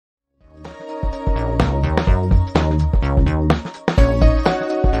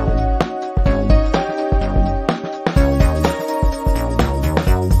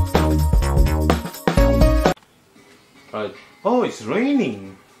it's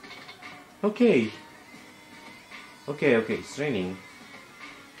raining. Okay. Okay, it's raining.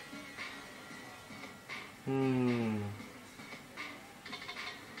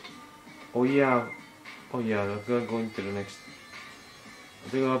 Oh yeah, we're going to the next. I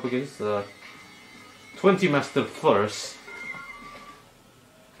think we're up against the 20 master first.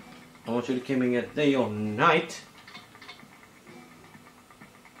 I want you to come in at day or night.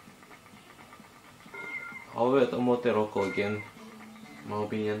 I'll bet Omote Roko again, in my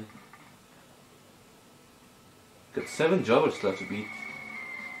opinion. Got 7 jobbers left to beat.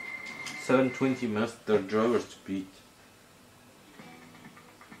 720 master jobbers to beat.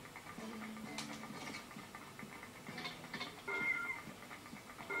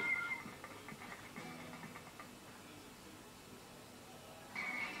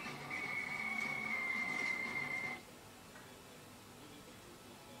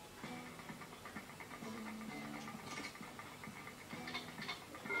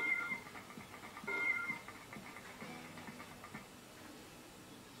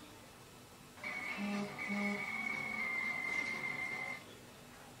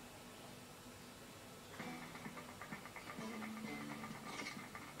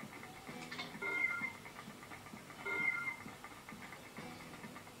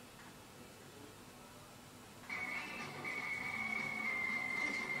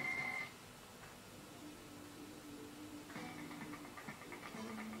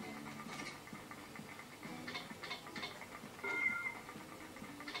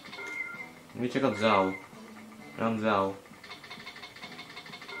 Let me check out Zhao. Around Zhao.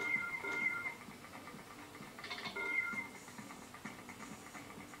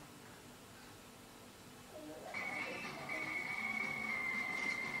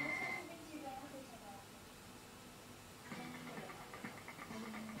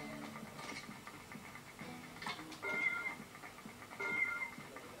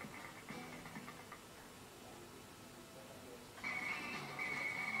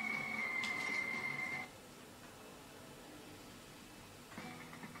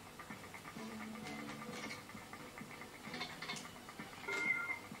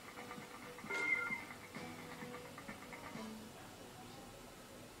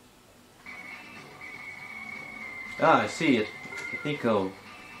 Ah, I see it. Nico.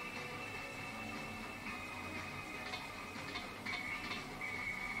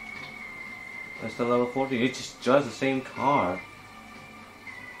 That's the level 40. It's just the same car.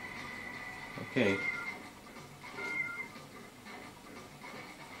 Okay.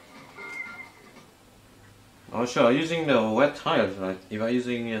 Oh sure, using the wet tires, right? If I'm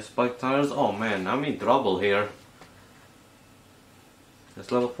using spike tires, oh man, I'm in trouble here.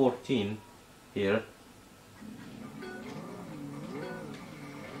 That's level 14 here.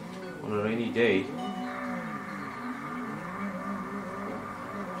 On a rainy day.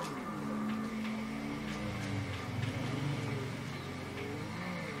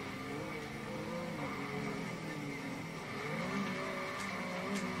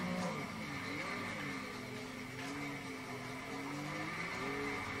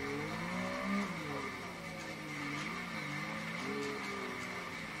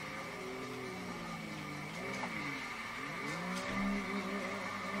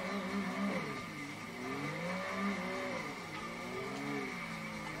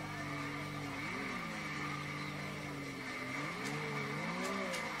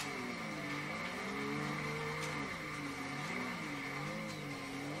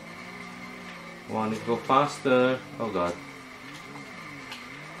 Want to go faster? Oh god.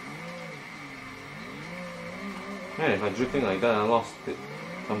 Man, if I'm drifting like that, I lost it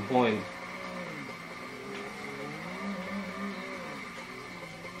at some point.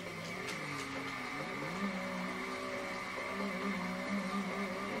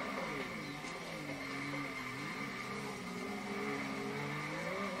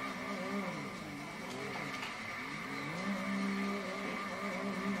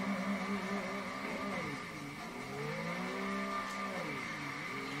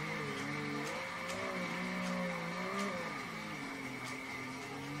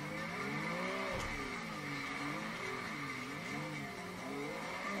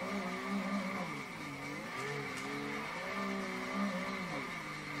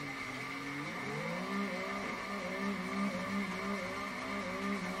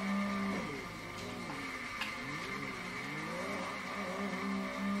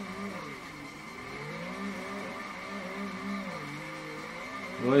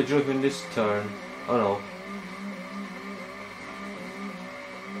 I drove in this turn. Oh no.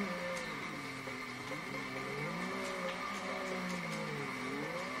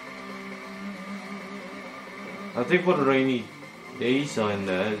 I think for the rainy days and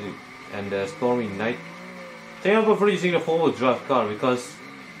the stormy night. I think I prefer using the four-wheel drive car because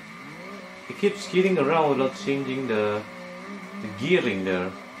it keeps skidding around without changing the gearing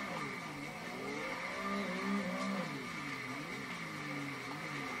there.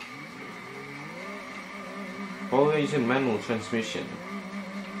 Always using manual transmission.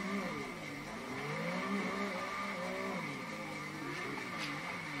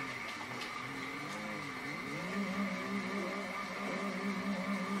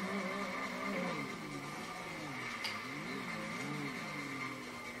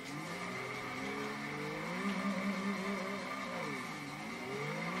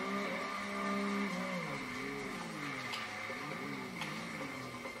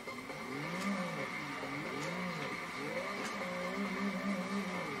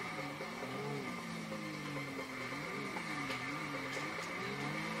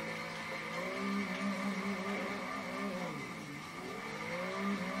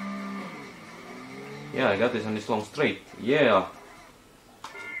 Yeah, I got this on this long straight. Yeah.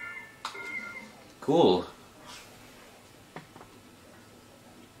 Cool.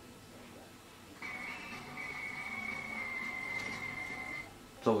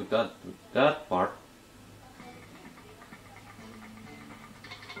 So we got that part.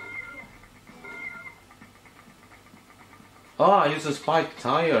 Oh, I used the spike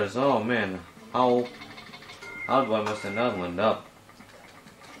tires. Oh man, how do I mess that one up?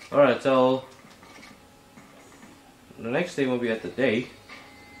 Alright, so the next day will be at the day.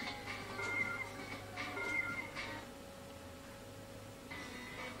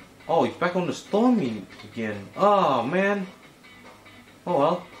 Oh, he's back on the stormy again. Oh man. Oh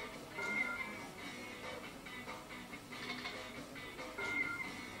well.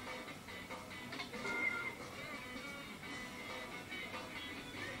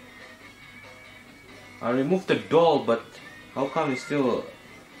 I removed the doll, but how come it's still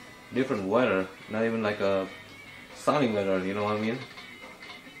different weather? Not even like a sunny weather, you know what I mean?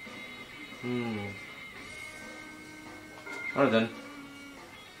 Alright then.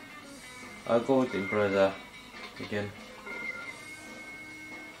 I'll go with the Impreza again.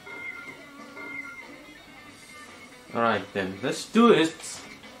 Alright then, let's do it!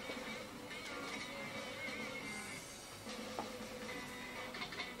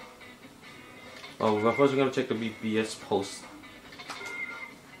 Oh, but first we're gonna check the BPS post.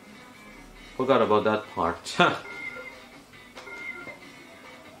 Forgot about that part.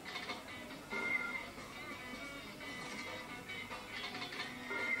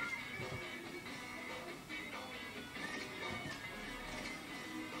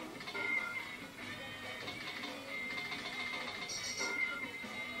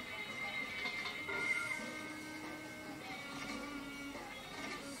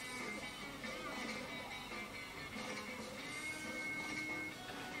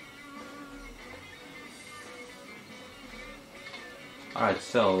 Alright,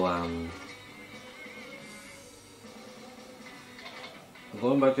 so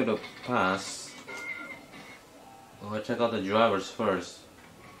going back to the past, I'm gonna check out the drivers first.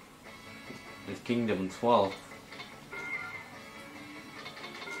 The Kingdom 12.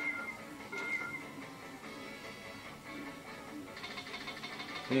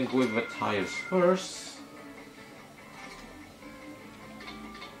 I'm gonna go with the tires first.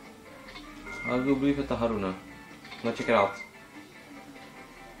 I'll go believe at the Haruna. Let's check it out.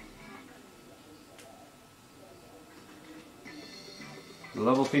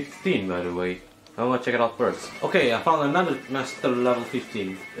 Level 15, by the way. I'm gonna check it out first. Okay, I found another master level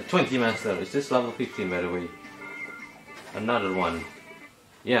 15. 20 master. Is this level 15, by the way? Another one.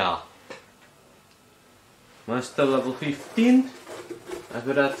 Yeah. Master level 15.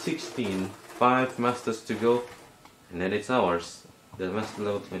 After that, 16. 5 masters to go. And then it's ours. The master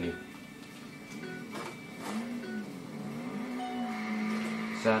level 20.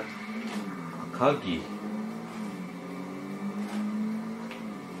 Is that Akagi?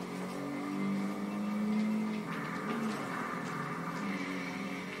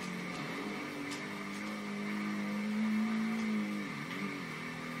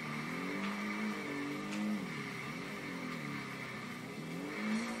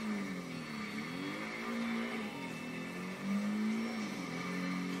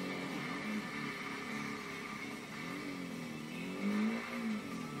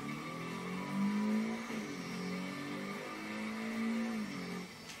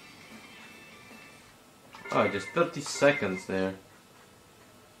 Oh, just 30 seconds there.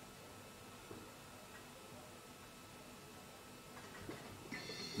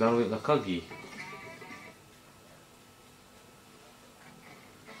 Done with Akagi.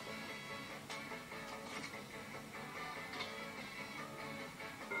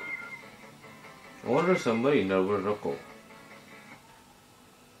 wonder if somebody in there will Rocco.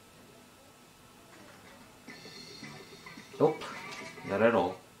 Nope, not at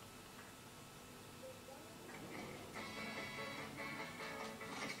all.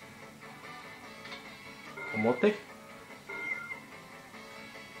 Omote?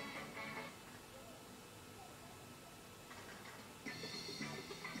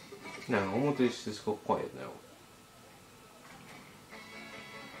 Now, Omote is just go quiet now.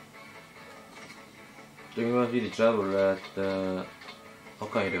 Do you want to be the travel at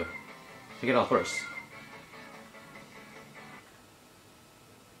Hokkaido? Check it out first.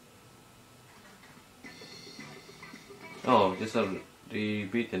 Oh, these are the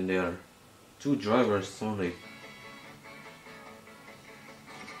beaten there. 2 drivers only.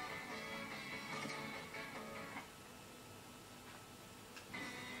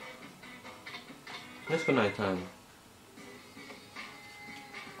 Let's go nighttime.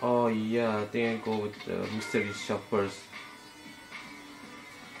 Oh yeah, I think I go with the mystery shop first.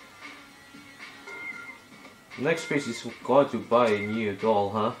 Next page is got to buy a new doll,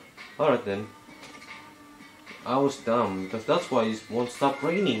 huh? Alright then. I was dumb because that's why it won't stop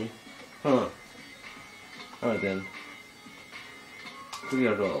raining. Huh. Alright then.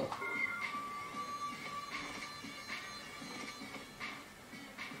 Clear doll.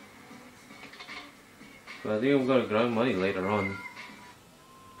 But I think I'm gonna grab money later on.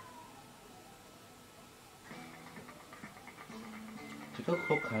 Check out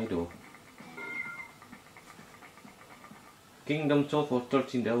Hokkaido. Kingdom told for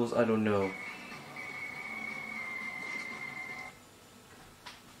 13 devils, I don't know.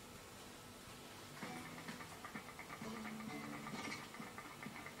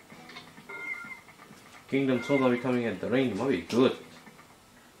 Kingdom told are coming at the rain, might be good.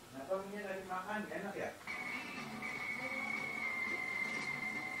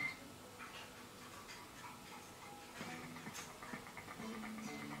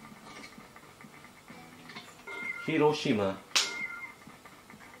 Hiroshima.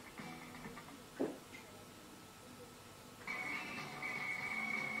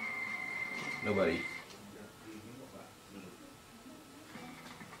 Nobody.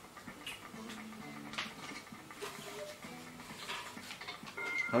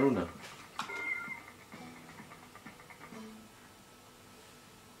 Haruna.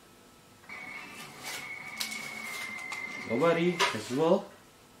 Nobody as well.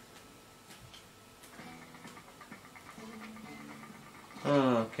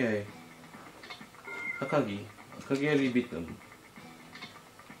 Ah, okay. Akagi. Akagi already beat them.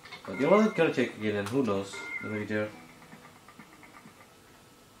 But you know what? Gotta check again, and who knows? Maybe there.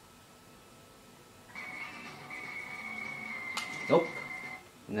 Nope.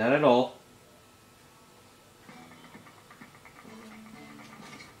 Not at all.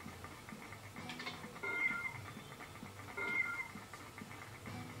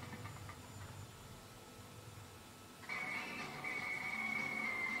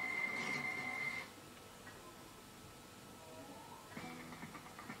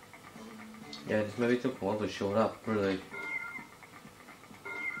 Yeah, this maybe took a while to show up, really.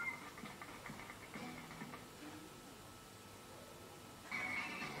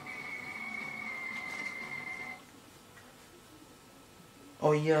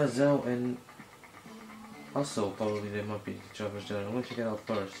 Oh yeah, Zhao and also probably there might be drivers there. I'm gonna check it out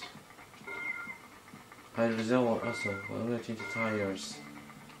first. Either Zhao or also, but I'm gonna change the tires.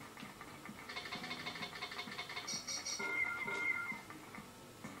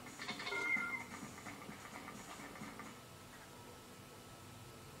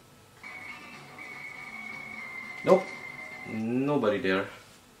 Nope, nobody there.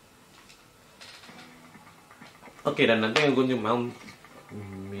 Okay, then I think I'm going to Mount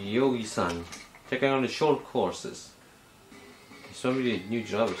Miyogi-san. Checking on the short courses. There's so many new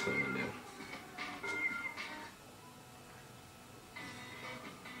drivers going in there.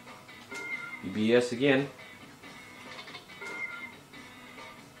 EBS again.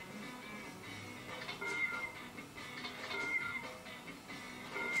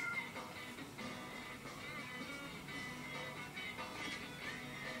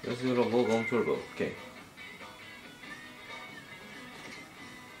 Let's go on turbo. Okay.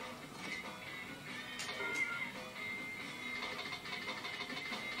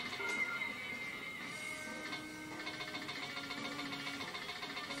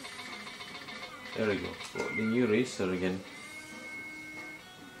 There we go. Oh, the new racer again.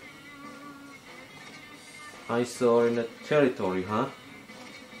 I saw in the territory, huh?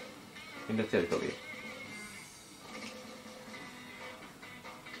 In the territory.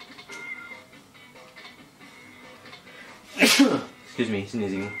 Excuse me,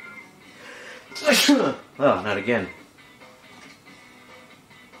 sneezing. Oh, not again.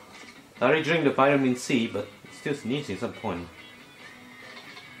 I already drank the vitamin C, but it's still sneezing at some point.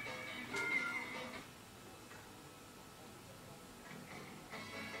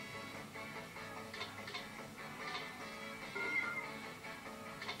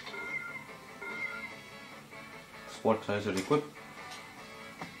 Sport tires are equipped.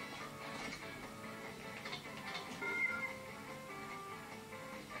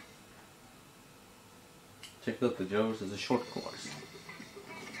 Check out the drivers as a short course.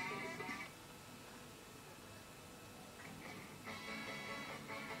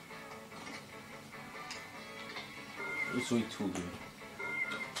 Sweet too.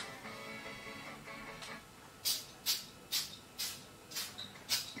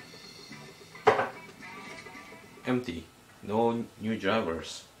 Empty. No new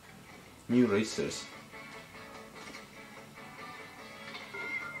drivers. New racers.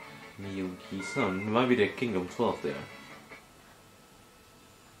 Miyuki-san. Might be the Kingdom 12 there.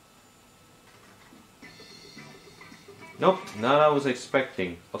 Nope, not what I was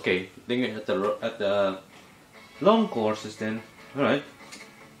expecting. Okay, then at the long courses then. Alright.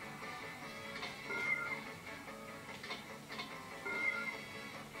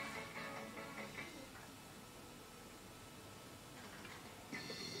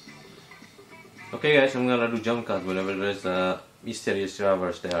 Okay guys, I'm gonna do jump cut whenever there's mysterious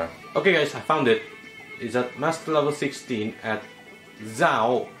drivers there. Okay guys, I found it. It's at Master Level 16 at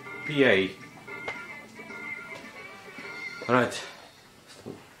Zhao, PA. Alright.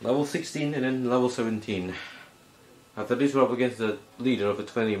 Level 16 and then level 17. After this we're up against the leader of the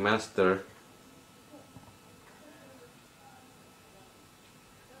 20 Master.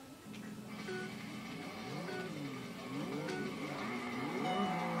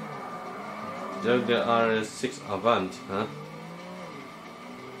 There are 6 Avant, huh?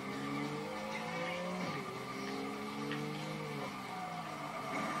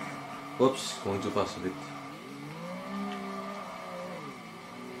 Whoops, going too fast a bit.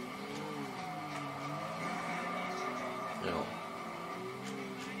 No.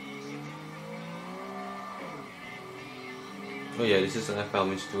 Oh yeah, this is an FL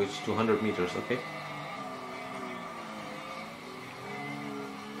which 200 meters, okay.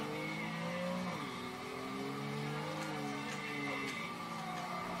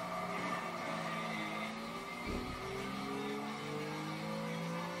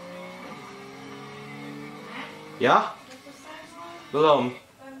 Ya? Belum.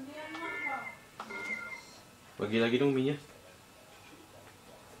 Bagi lagi dong minyak.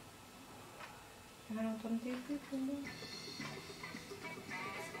 Nonton TV dulu.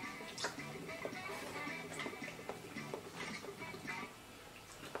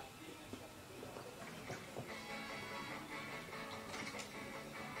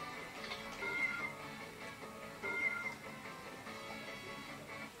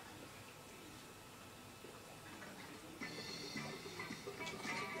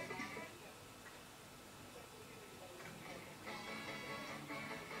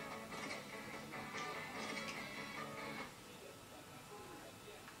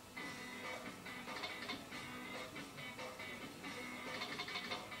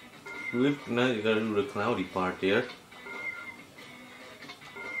 Now you gotta do the cloudy part there.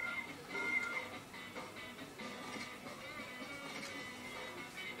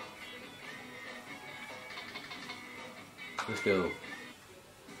 Let's go.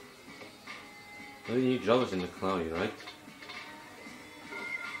 No new jobbers in the cloudy, right?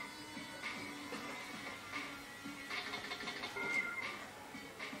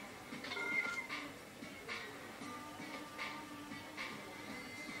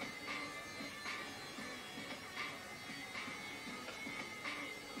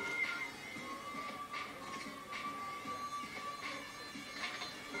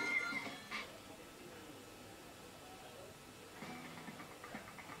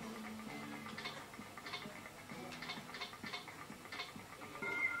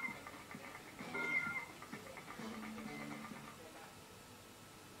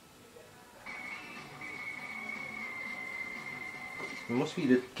 It must be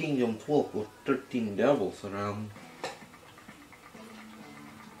the Kingdom 12 or 13 devils around.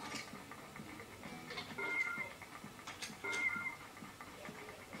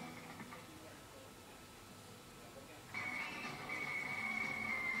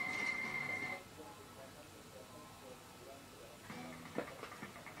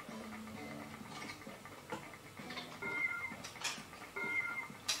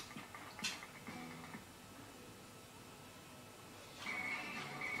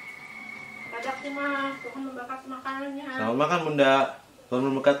 Kadak si Mas, tuhan membakas makanannya. Selamat makan Bunda, Tuhan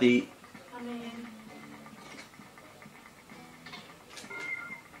memberkati. Amin.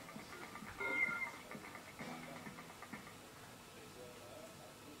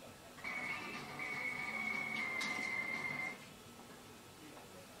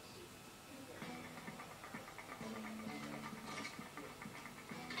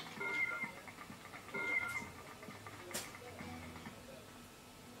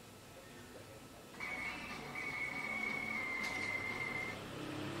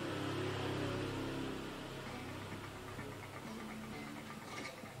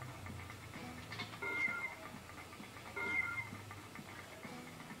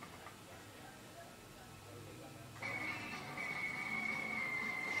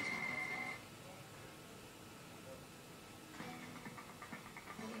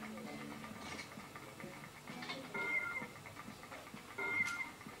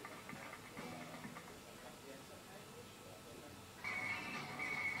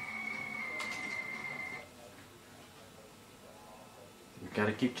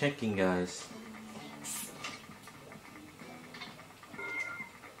 Gotta keep checking, guys.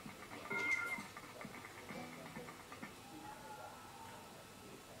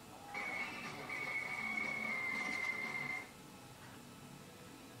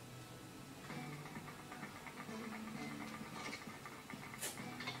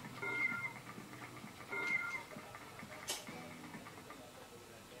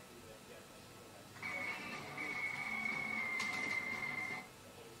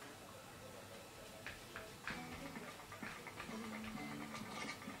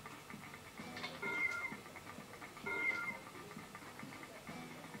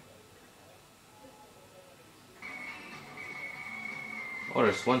 Oh,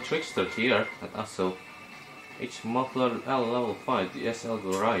 there's one trickster here at Aso. H Muffler L level 5, the SL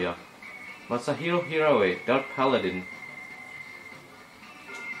Goraya. Masahiro Hiroe, Dark Paladin.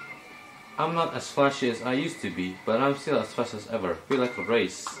 I'm not as flashy as I used to be, but I'm still as fast as ever. Feel like a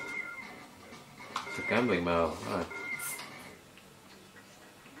race. It's a gambling battle. Alright.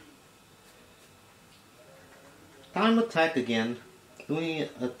 Time attack again. Doing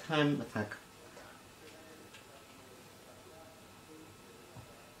a time attack.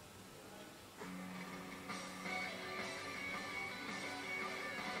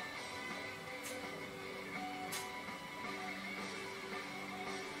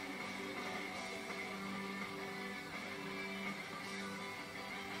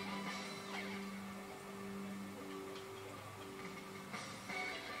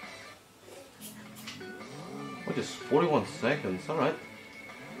 Just 41 seconds, alright.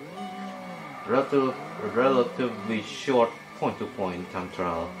 Relatively short point-to-point time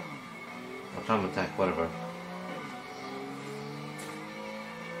trial. Or time attack, whatever.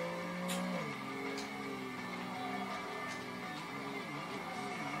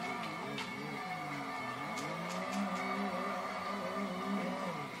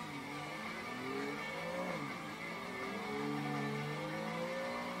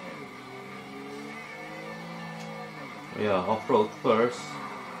 Yeah, off-road first,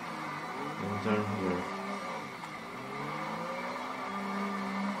 and turn here.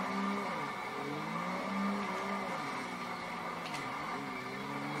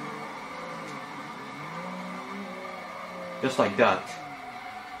 Just like that.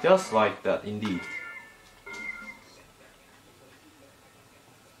 Just like that, indeed.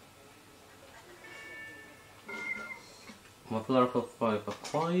 Muffler level 5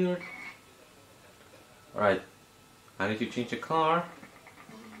 acquired. Alright. I need to change the car.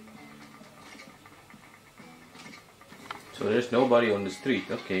 So there's nobody on the street.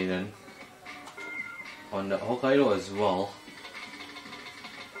 Okay then. On the Hokkaido as well.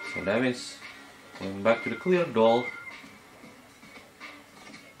 So that means going back to the clear doll.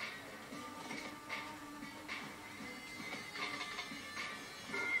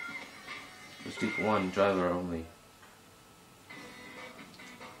 Just take one driver only.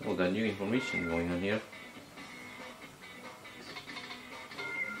 Oh, got new information going on here.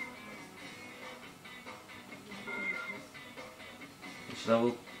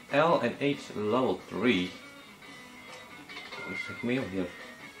 Level L and H level 3. Looks like mail here.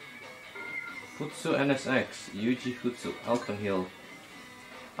 Futsu NSX, Yuji Futsu, Alcon Hill.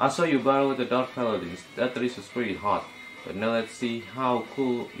 I saw you battle with the Dark Paladins. That race was pretty hot. But now let's see how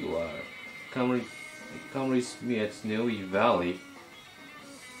cool you are. Come race me at Snowy Valley.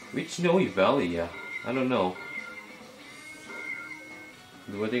 Which Snowy Valley? Yeah, I don't know.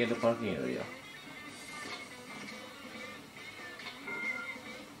 We're waiting in the parking area.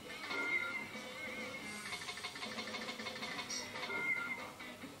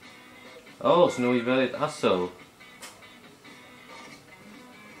 Oh, Snowy Valley at Aso.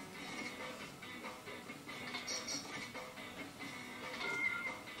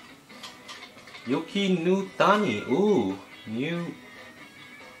 Yuki no Tani. Ooh, new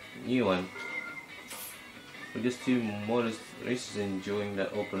one. With just two modest races enjoying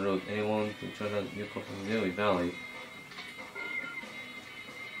that open road. Anyone can try out new car from Snowy Valley.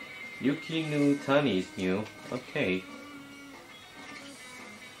 Yuki no Tani is new. Okay.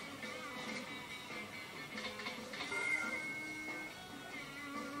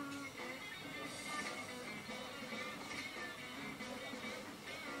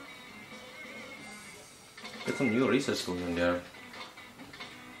 Got some new races going on there.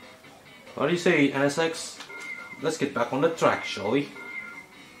 What do you say, NSX? Let's get back on the track, shall we?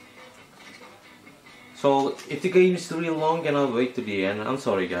 So, if the game is really long and I'll wait to the end, I'm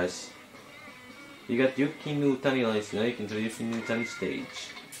sorry guys. You got Yuki no Tani license, now you can introduce the new Tani stage.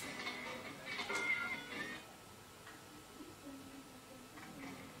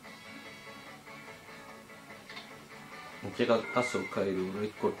 And check out Asso Kaido,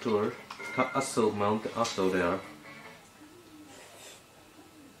 Red Couture. Asso mount Asso there.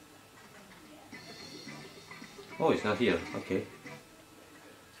 Oh, it's not here. Okay.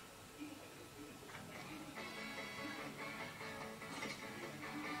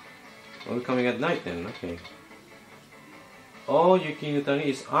 Oh, we're coming at night then. Okay. Oh, Yuki Nutani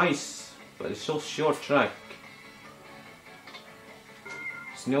is ice, but it's so short track.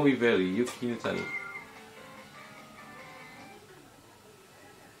 Snowy Valley, Yuki Nutani.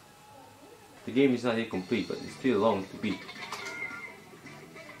 The game is not yet complete, but it's still long to beat.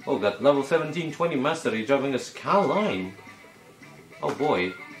 Oh, got level 17, 20 mastery driving a Skyline. Oh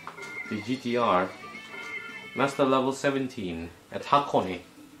boy, the GTR. Master level 17 at Hakone.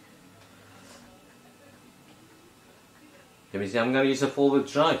 Let me see, I'm gonna use a full-wheel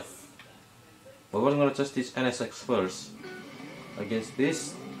drive. But we're gonna test this NSX first against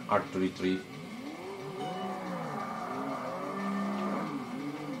this R33.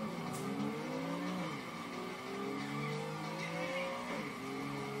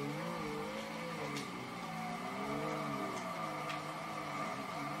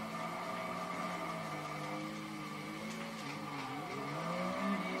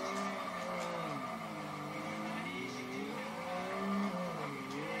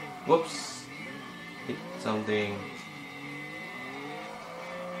 Whoops, hit something.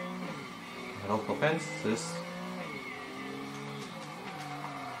 Rope offenses.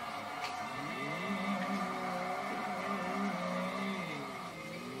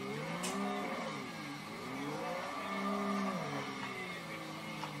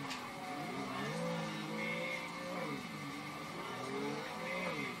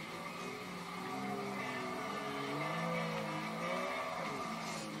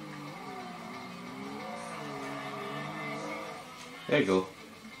 There you go.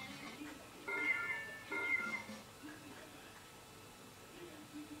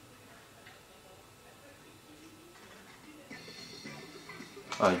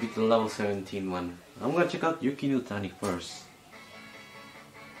 I beat the level 17 one. I'm gonna check out Yuki Nutani first.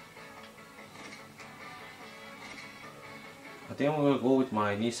 I think I'm gonna go with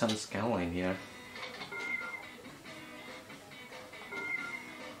my Nissan Skyline here.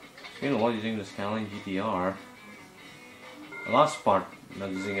 You know what, using the Skyline GTR. The last part,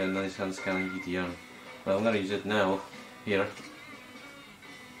 not using a Nissan Skyline GTR, but I'm gonna use it now, here.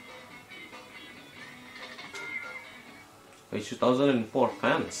 It's 2004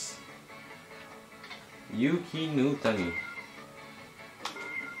 fans. Yuki Nutani.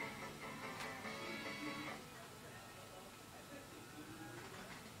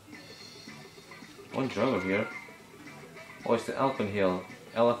 One driver here. Oh, it's the Alpenhill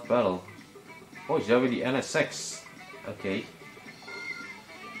LF Battle. Oh, it's already NSX. Okay.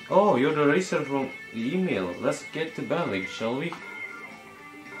 Oh, you're the racer from the email. Let's get to battling, shall we?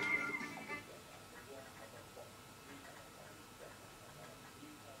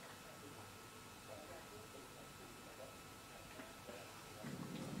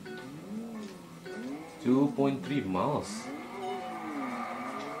 .3 miles.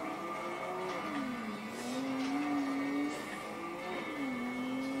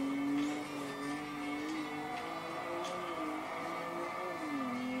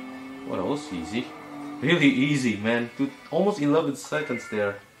 Well, that was easy. Really easy, man. Almost 11 seconds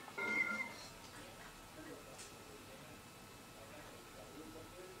there.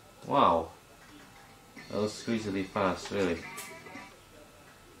 Wow. That was crazily fast, really.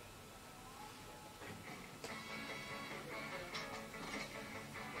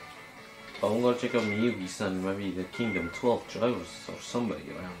 I'm gonna check out Miyuki-san, maybe the Kingdom 12 drivers or somebody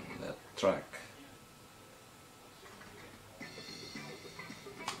around that track.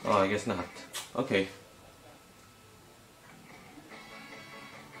 Oh, I guess not. Okay.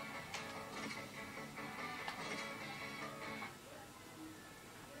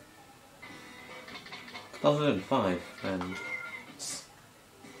 ...2005 and...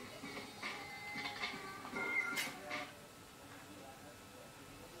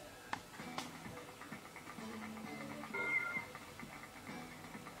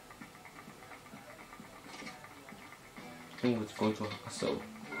 I think it's going to Asso.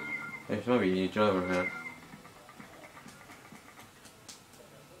 There's maybe a driver here.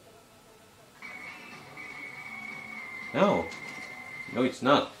 No! No, it's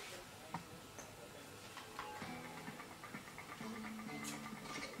not.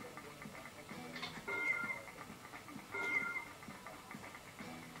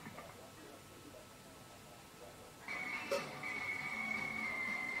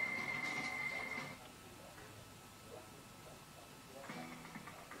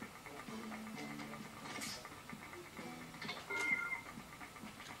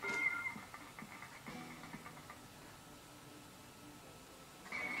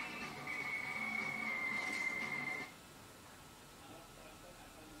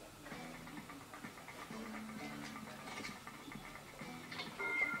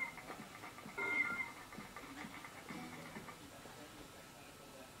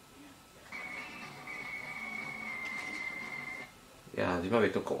 Yeah, this maybe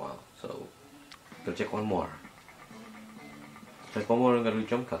took a while, so we'll check one more. Check one more and gotta do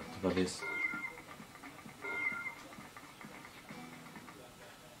jump cut for this.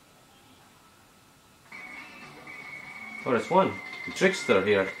 Oh, there's one. The trickster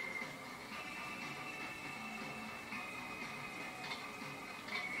here.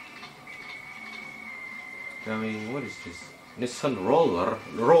 I mean, what is this? Nissan Roller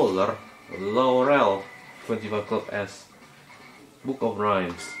Laurel 25 Club S. Book of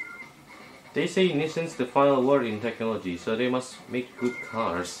Rhymes. They say Nissan's the final word in technology, so they must make good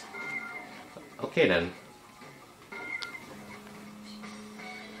cars. Okay then.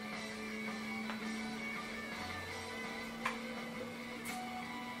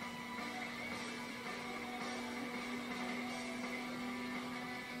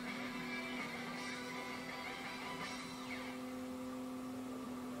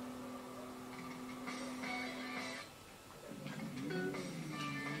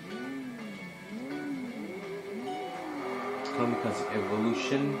 Kamikaze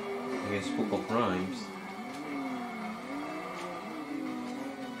Evolution against Book of Rhymes.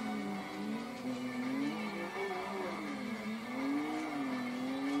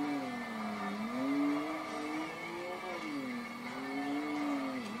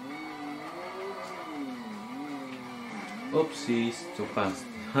 Oopsies, too fast.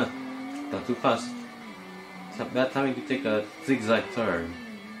 Not too fast. It's a bad timing to take a zigzag turn.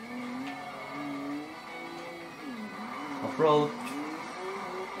 Off-road.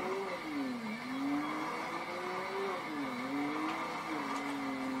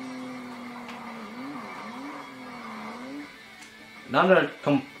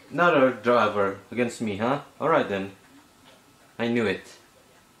 Another driver against me, huh? Alright then. I knew it.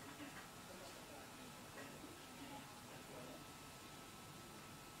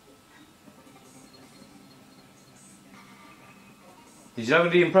 He's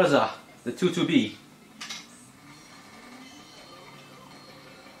driving the Impreza, the 22B.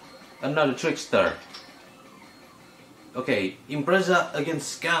 Another trickster. Okay, Impreza against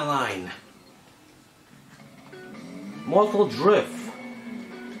Skyline. Mortal Drift.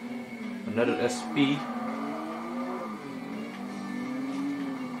 Another SP.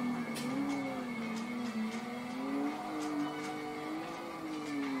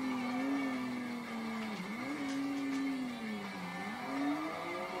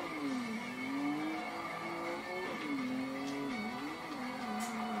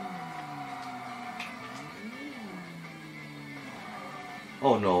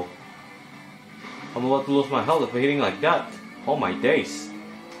 Oh no. I'm about to lose my health if I'm hitting like that. Oh my days.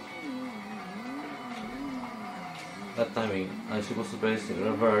 That timing, I was supposed to press in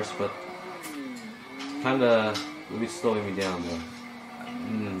reverse, but kinda a bit slowing me down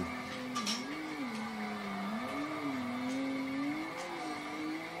there.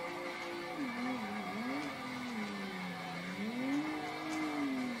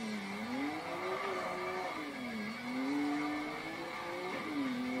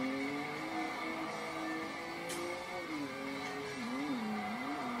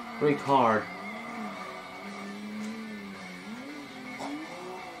 Brake hard.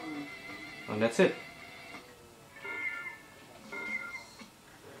 And that's it.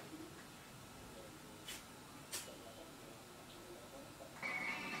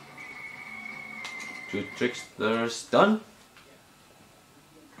 Two tricksters done.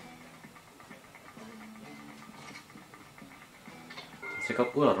 Check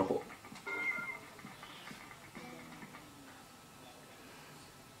up ular ako.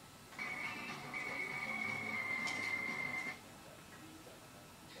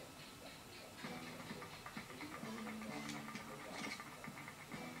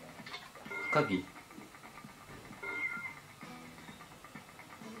 Kagi.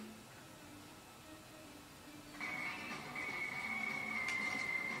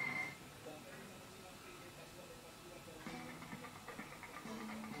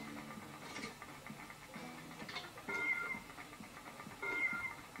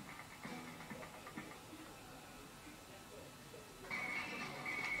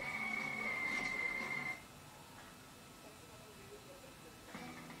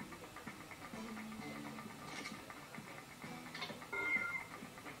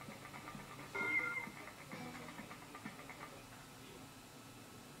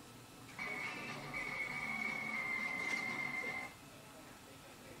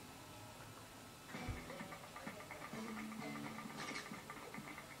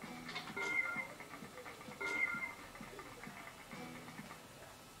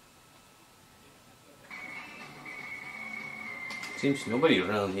 Seems nobody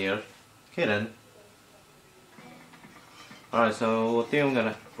around here. Okay then. Alright, so I think I'm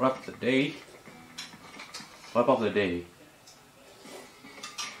gonna wrap up the day.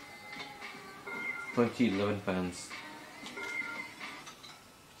 2011 fans.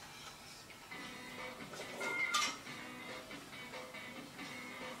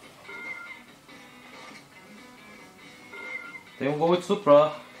 Then we'll go with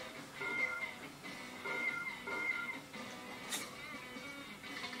Supra.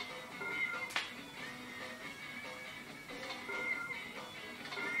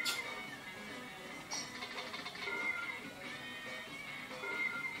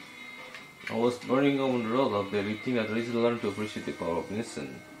 I was burning on the road out there, eating at least learn to appreciate the power of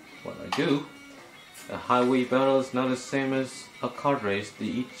Nissan. What I do? A highway battle is not the same as a kart race, they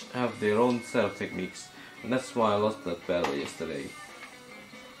each have their own set of techniques, and that's why I lost that battle yesterday.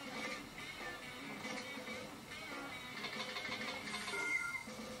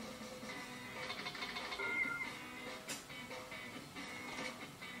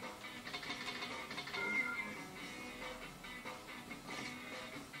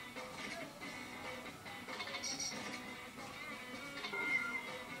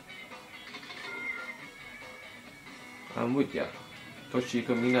 I'm with ya, Toshiko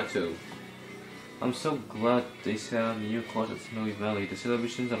Minato. I'm so glad they set up new course at Snowy Valley. The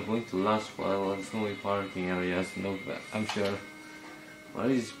celebrations are going to last while at Snowy parking areas. No, I'm sure. Why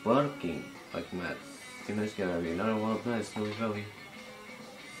is he barking like mad? I think there's gonna be another one of that at Snowy Valley.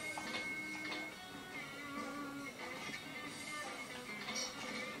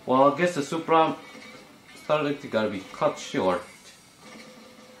 Well, I guess the Supra started gotta be cut short.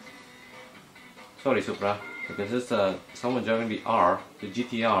 Sorry, Supra. Because it's someone driving the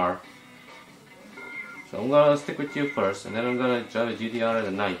GTR. So I'm gonna stick with you first, and then I'm gonna drive a GTR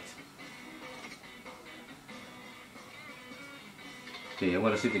at night. Okay, I'm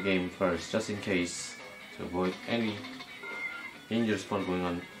gonna see the game first, just in case, to avoid any dangerous spot going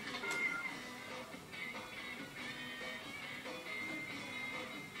on.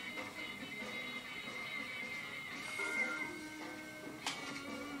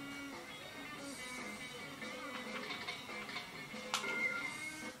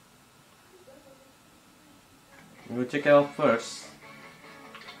 We'll check out first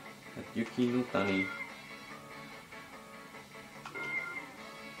at Yuki Nutani.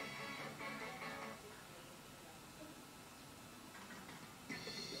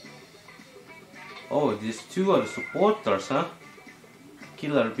 Oh, these two are the supporters, huh?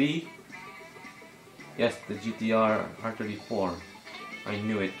 Killer B. Yes, the GTR R34. I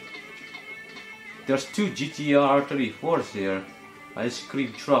knew it. There's two GTR R34s here. Ice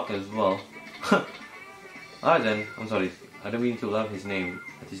cream truck as well. Alright then, I'm sorry. I don't mean to love his name,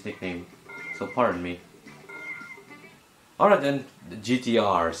 that's his nickname. So pardon me. Alright then, the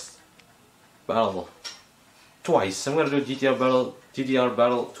GTRs. Battle. Twice. I'm gonna do GTR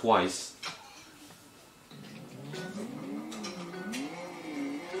battle twice.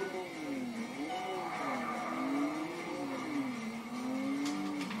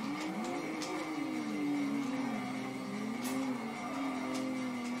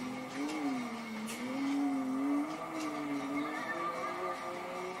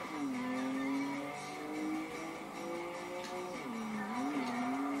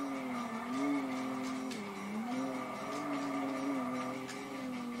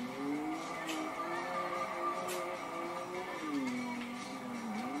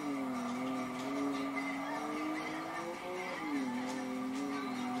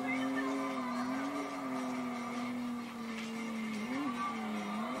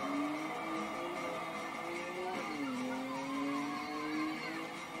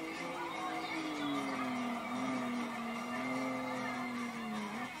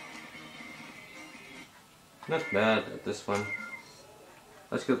 Not bad at this one.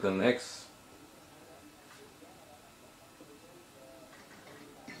 Let's go to the next.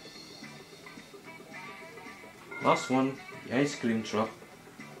 Last one, the ice cream truck.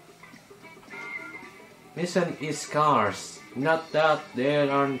 Nissan is cars. Not that there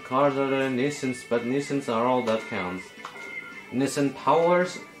aren't cars other than Nissans, but Nissans are all that counts. Nissan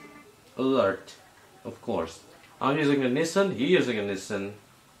powers alert, of course. I'm using a Nissan, he's using a Nissan.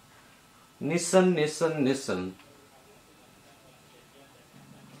 Nissan.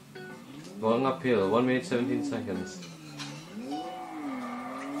 Going uphill, 1 minute 17 seconds.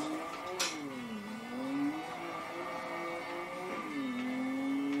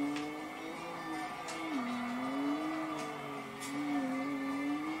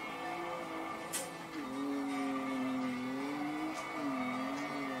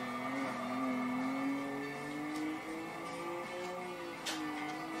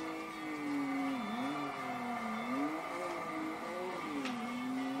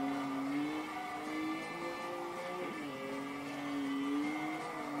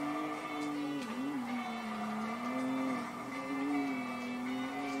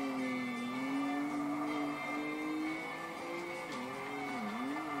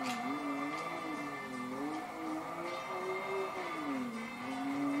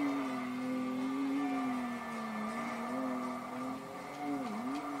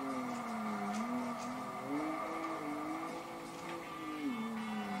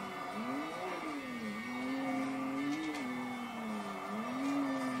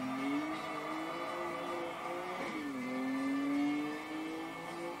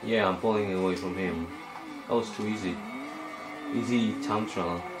 Yeah, I'm pulling away from him. That was too easy. Easy time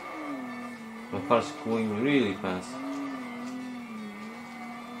trial. My car's going really fast.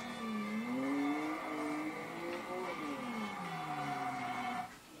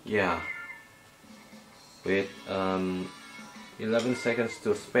 Yeah. With 11 seconds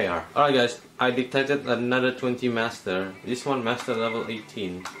to spare. Alright guys, I detected another 20 master. This one master level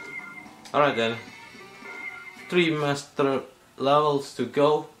 18. Alright then. 3 master levels to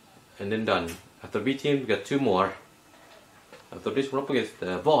go and then done. After beating him, we got 2 more. After this, we're up against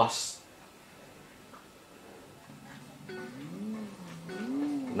the boss.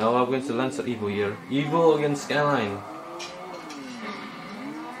 Now I'm going to Lancer Evo here. Evo against Skyline.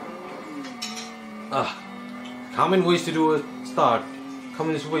 Common ways to do a start.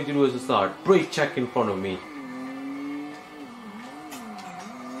 Commonest way to do is a start. Brake check in front of me.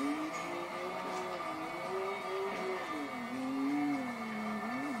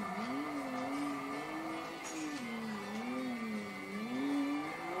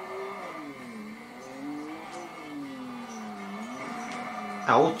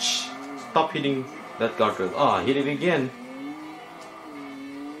 Ouch! Stop hitting that guardrail. Ah, hit it again.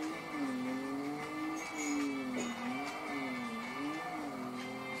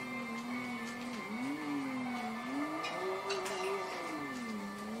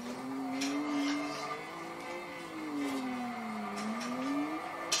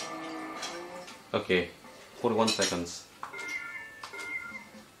 Okay, 41 seconds.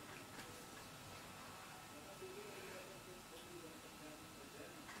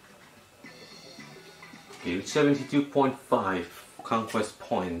 Okay, 72.5 conquest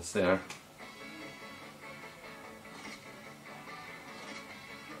points there.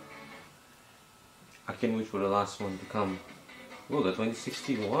 I can't wait for the last one to come. Oh, the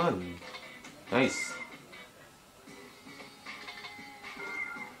 2061. Nice.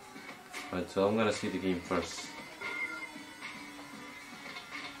 Right, so I'm gonna see the game first.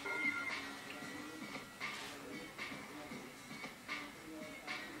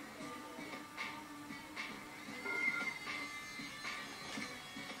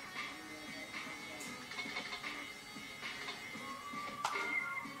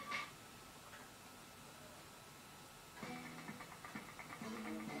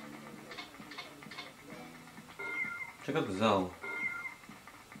 Check out the zone.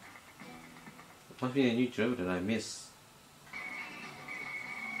 Must be a new driver that I miss.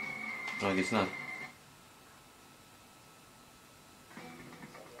 No, I guess not.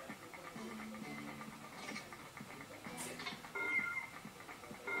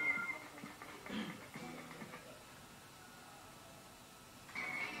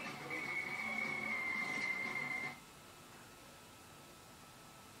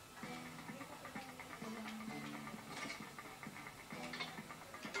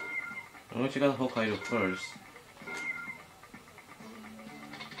 I'm gonna check out Hokkaido first.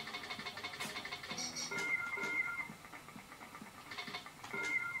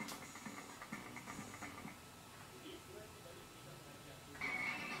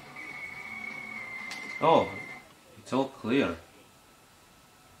 Oh, it's all clear.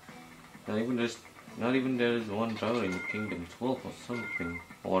 Not even there's one driver in Kingdom 12 or something,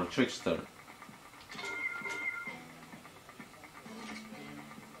 or Trickster.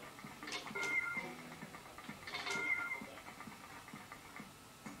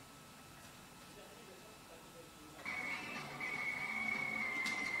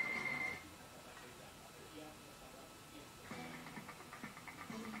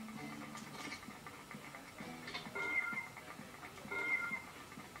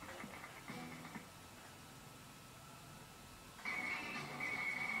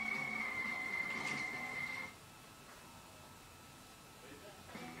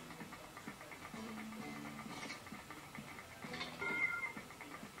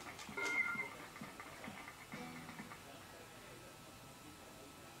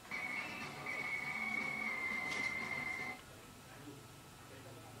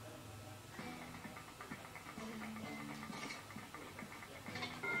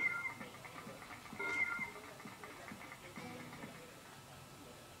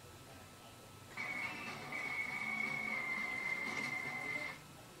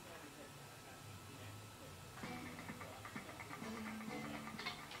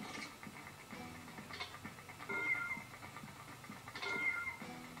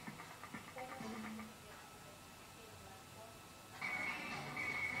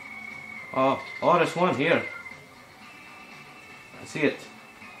 Oh, there's one here. I see it.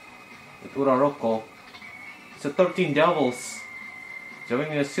 With Uraroko. It's a 13 Devils.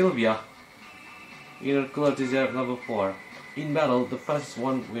 Joining Sylvia. Inner Cooler Desert level 4. In battle, the fastest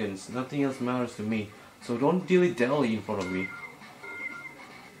one wins. Nothing else matters to me. So don't dilly-dally in front of me.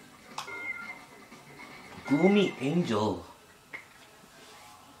 Gloomy Angel.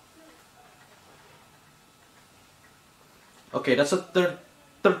 Okay, that's a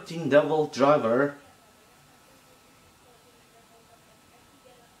 13 Devil Driver.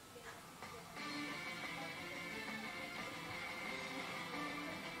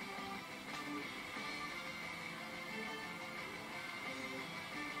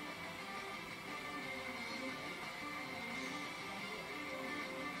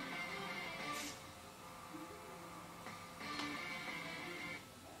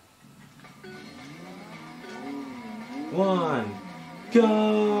 One,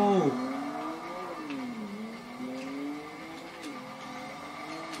 go!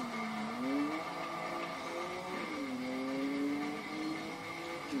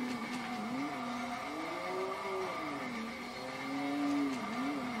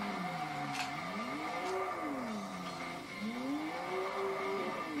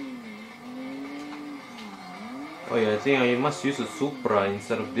 Oh yeah, I think I must use a Supra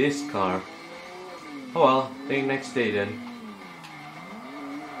instead of this car. Oh well, think next day then.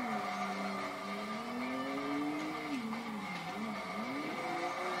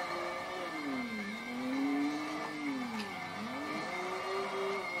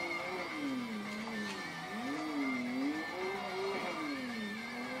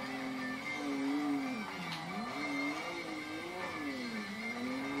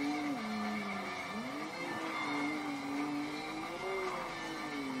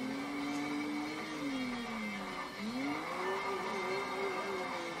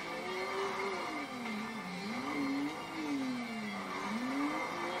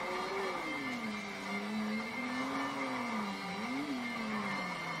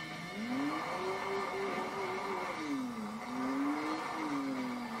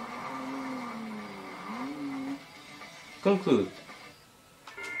 Conclude.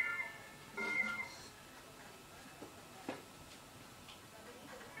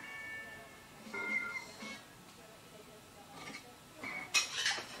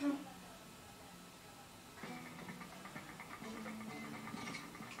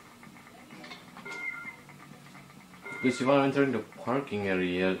 Because if I'm entering the parking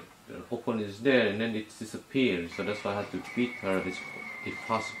area, the opponent is there and then it disappears, so that's why I had to beat her if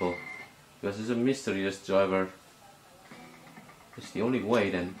possible. Because it's a mysterious driver. It's the only way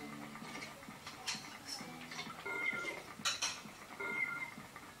then.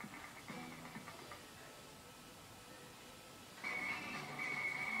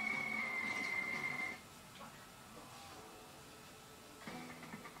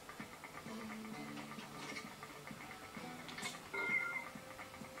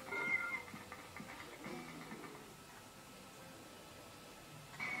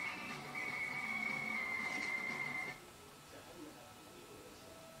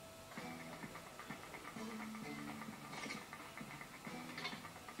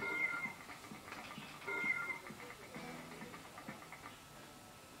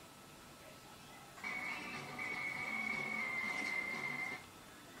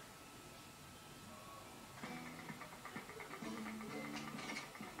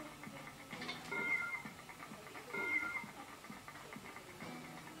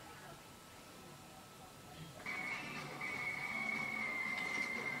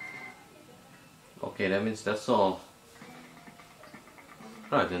 Okay, that means that's all.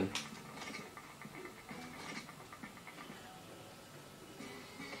 Right then.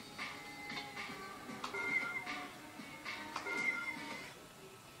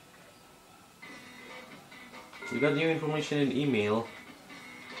 We got new information in email.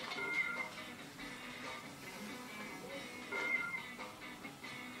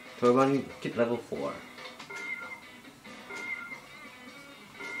 Turban Kit level 4.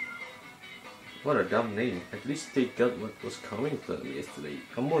 What a dumb name. At least they got what was coming to them yesterday.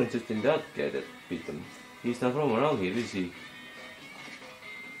 I'm more interested in that guy that beat them. He's not from around here, is he?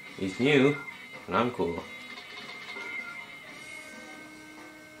 He's new, and I'm cool.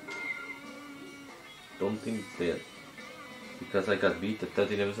 Don't think that because I got beat that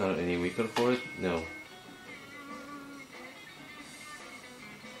 30 levels are any weaker for it? No.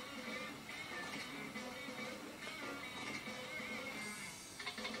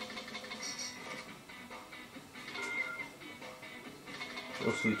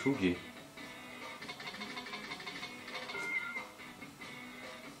 Mostly 2G.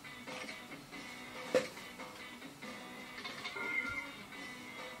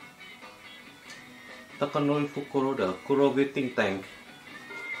 Takanori Fukuroda, Kuroge think tank.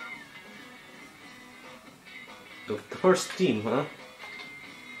 first team, huh?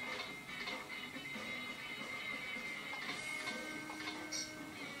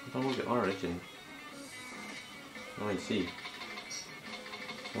 Don't look at origin. Oh, I see.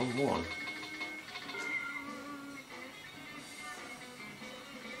 One more.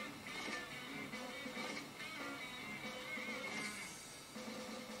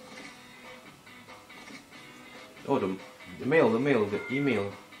 Oh, the mail, the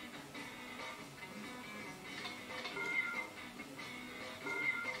email.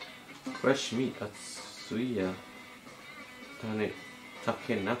 Fresh meat at Suya Tane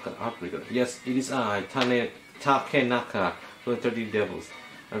Takenaka Africa. Yes, it is I, Tane Takenaka, from the 30 Devils.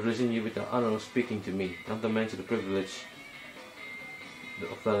 I present you with the honor of speaking to me, not to mention the privilege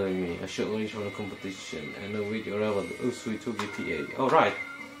of following me. I should arrange for a competition and await your arrival at Usui Togi PA. Alright.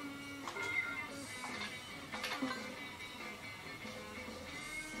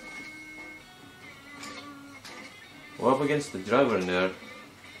 We're up against the driver in there.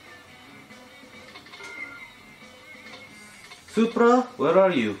 Supra, where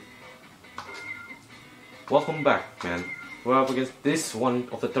are you? Welcome back, man. We're up against this one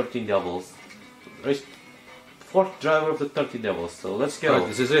of the 13 Devils. Fourth driver of the 13 Devils, so let's go. Right,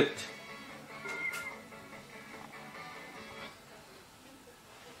 this is it.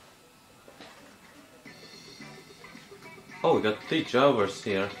 Oh, we got 3 drivers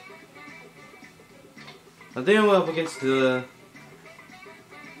here. I think I'm up against the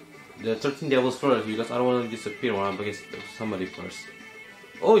 13 Devils first because I don't want to disappear when I'm up against somebody first.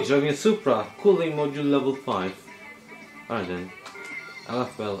 Oh, you're driving a Supra, cooling module level 5. Alright then.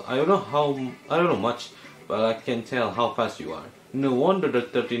 Well, I don't know much, but I can tell how fast you are. No wonder the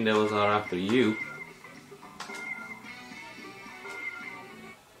 13 Devils are after you.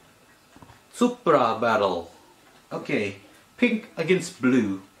 Supra battle. Okay, pink against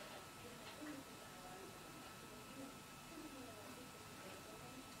blue.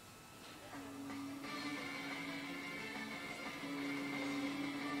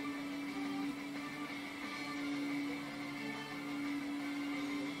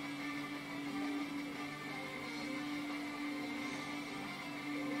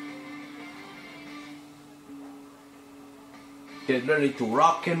 Get ready to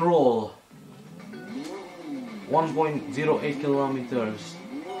rock and roll. 1.08 kilometers.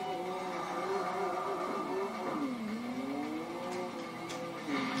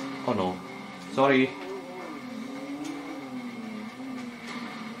 Oh no, sorry.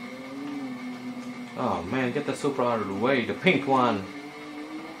 Oh man, get the Supra out of the way, the pink one.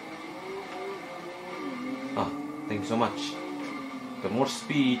 Oh, thanks so much. Got more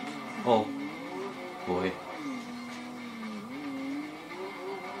speed. Oh boy.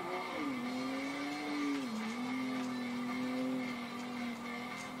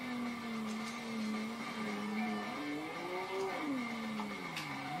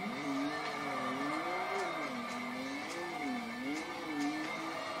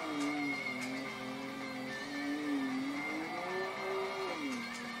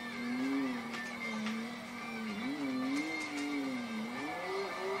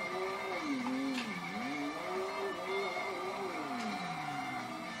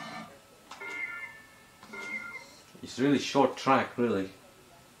 It's really short track, really.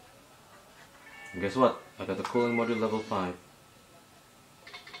 And guess what? I got the cooling module level 5.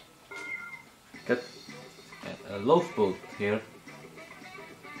 Got a loaf boat here.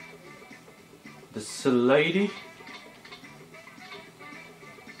 The lady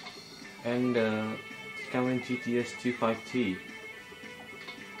and Cameron GTS 25T.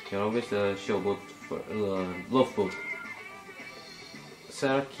 Can always show boat for loaf boat.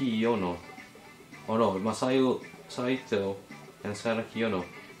 Saraki Yono. Oh no, Masayo Saito and Saraki Yono.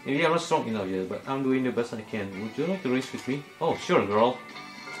 Maybe I'm not strong enough yet, but I'm doing the best I can. Would you like to race with me? Oh, sure, girl.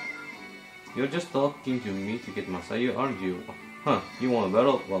 You're just talking to me to get Masayo, aren't you? Huh, you want a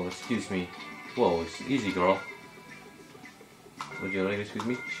battle? Well, excuse me. Whoa, it's easy, girl. Would you like to race with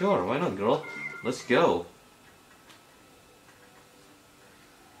me? Sure, why not, girl? Let's go.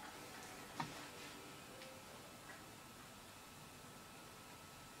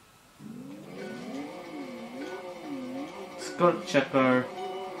 Skirt checker.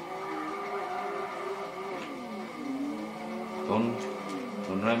 Don't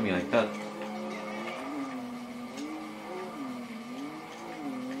run me like that.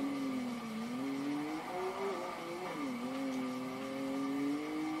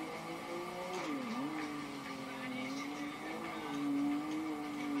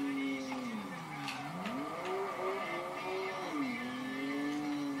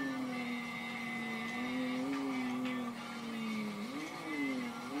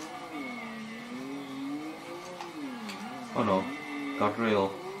 Oh no, guardrail.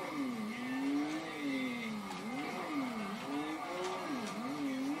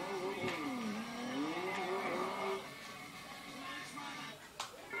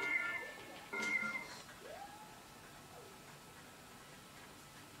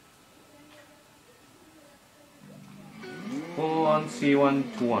 Full on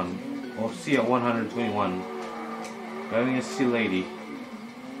C121 or C121. Driving a sea lady.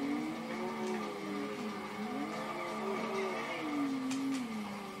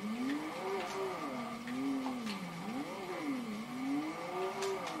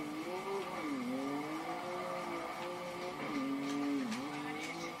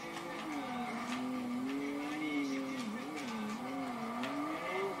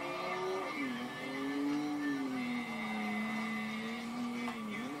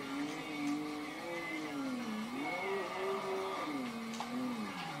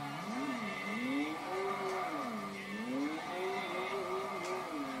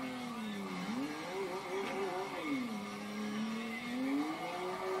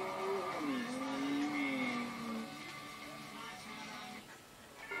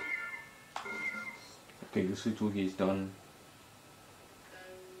 Okay, the Suzuki is done.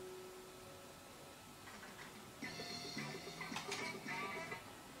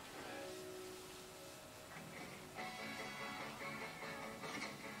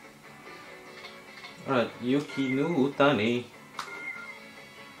 Alright, Yuki no Utani.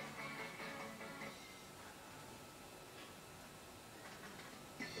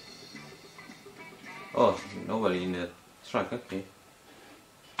 Oh, nobody in the truck, okay.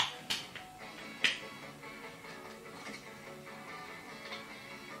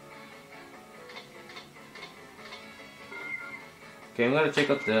 Okay, I'm gonna check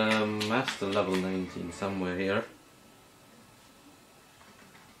out the master level 19 somewhere here.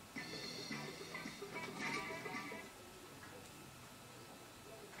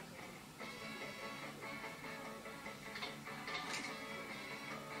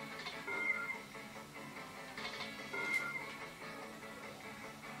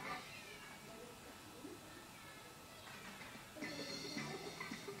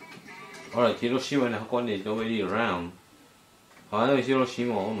 Alright, Hiroshima and Hakone is nobody around. Oh, I know it's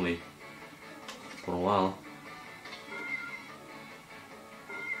Hiroshima only. For a while.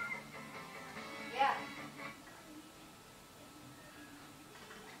 Yeah.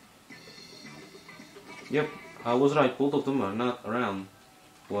 Yep, I was right, both of them are not around.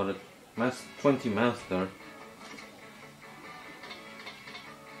 For the 20 master.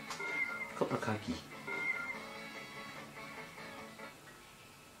 Koprakaki.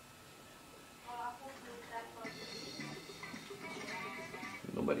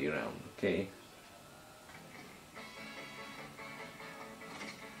 Nobody around, okay.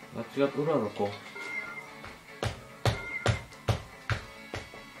 Nachigat uraro ko.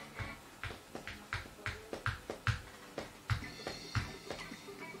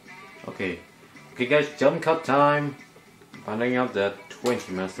 Okay. Okay guys, jump cut time. Finding out the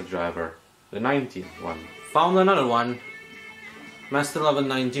 20 master driver. The 19 one. Found another one. Master level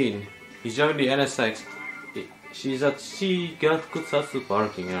 19. He's driving the NSX. She's at Shigakusatsu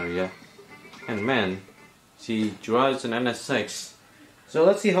parking area. And man, she drives an NSX. So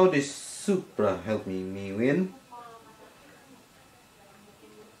let's see how this Supra helped me win.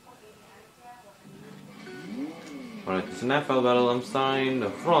 Alright, it's an FL battle. I'm starting the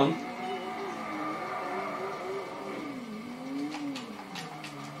front.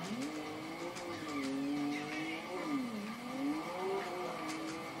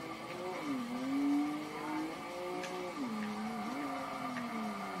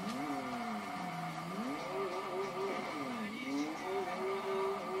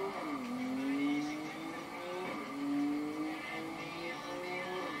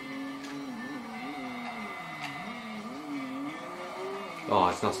 Oh,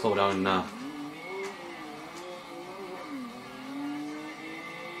 it's not slowed down enough.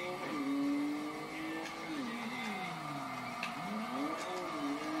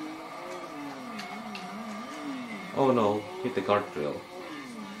 Oh no, hit the guardrail.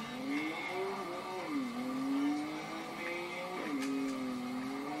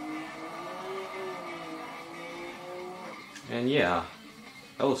 And yeah,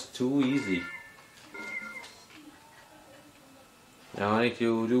 that was too easy. Now I need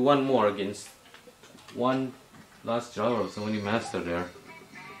to do one more against one last driver of somebody master there.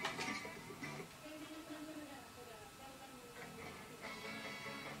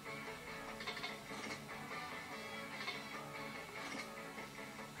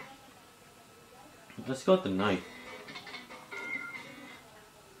 Let's go with the knife.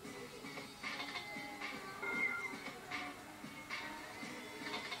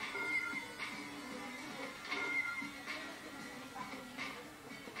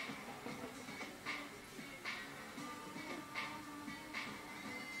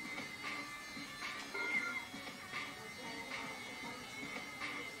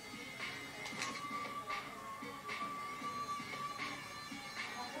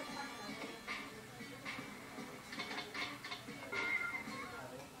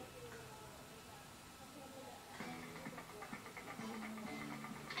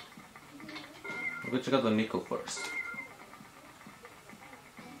 Go check out the nickel first.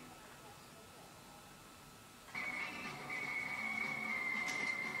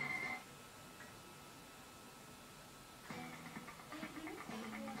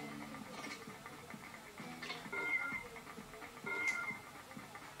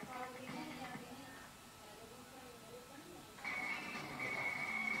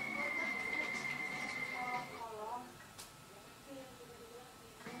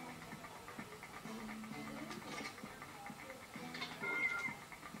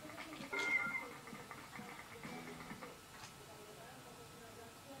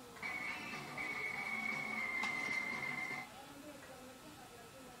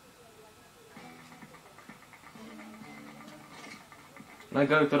 I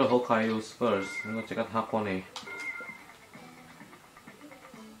gotta go to Hokkaido's first. I'm gonna check out Hakone.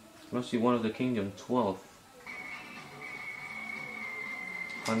 Must be one of the Kingdom 12.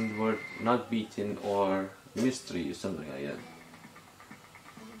 Unword, not beaten, or mystery, or something like that.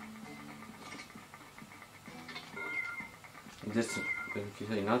 Just if you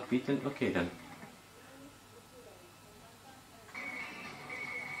say not beaten, okay then.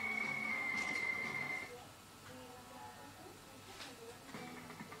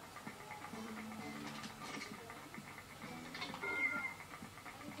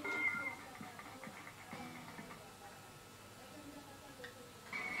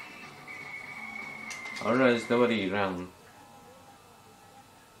 Alright, there's nobody around.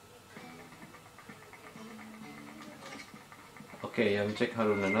 Okay, I'm check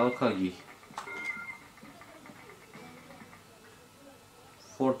Haruna Nalkagi.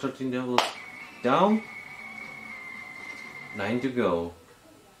 413 levels down. 9 to go.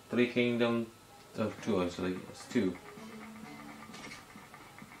 3 kingdom of 2 actually. It's 2.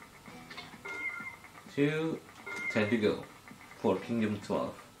 2, 10 to go. 4 kingdom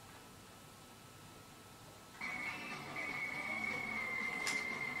 12.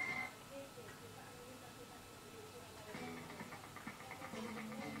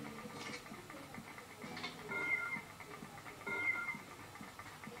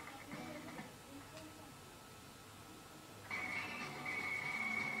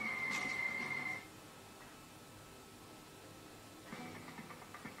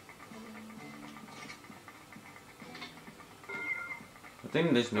 I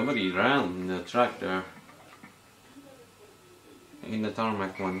think there's nobody around in the track there. In the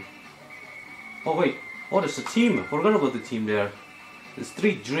tarmac one. Oh wait, oh there's a team. I forgot about the team there. There's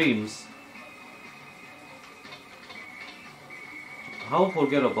 3 dreams. How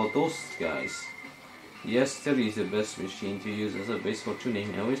forget about those guys? The S30 is the best machine to use as a base for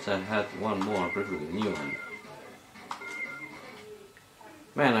tuning. I wish I had one more, preferably a new one.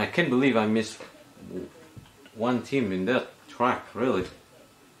 Man, I can't believe I missed one team in that track, really.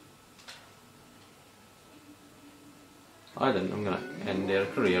 Alright then, I'm gonna end their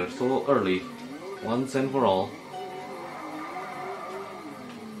career so early, once and for all.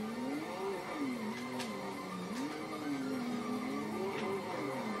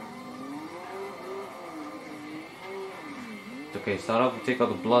 Okay, start off, take out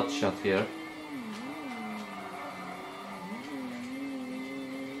the bloodshot here.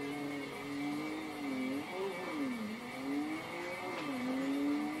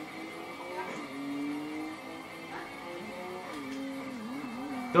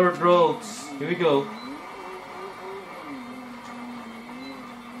 Dirt roads, here we go.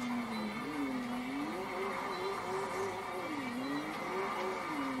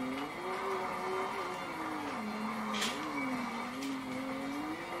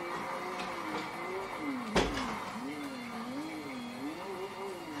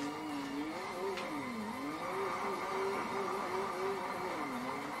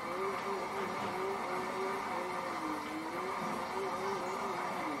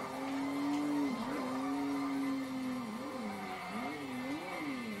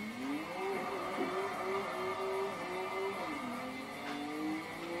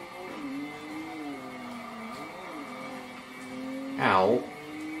 Ow.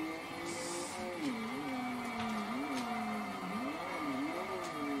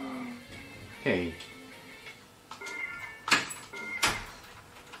 Okay.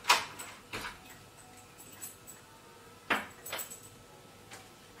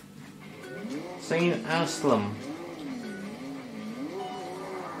 Saint Aslam.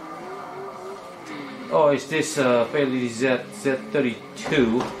 Oh, is this fairly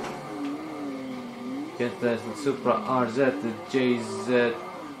Z32? Get the Supra RZ, the JZ880,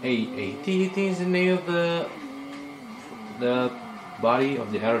 I think is the name of the body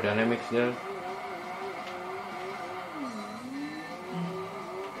of the aerodynamics there.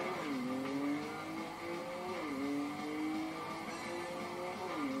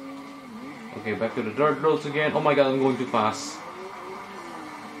 Okay, back to the dirt roads again. Oh my god, I'm going too fast.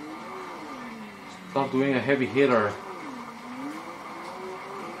 Stop doing a heavy hitter.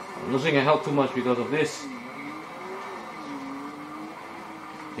 I'm losing a health too much because of this.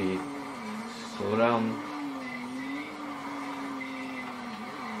 Okay, slow down.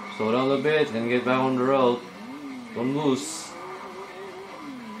 Slow down a bit and get back on the road. Don't lose.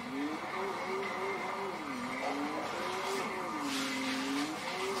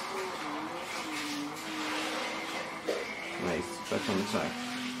 Nice, back on the track.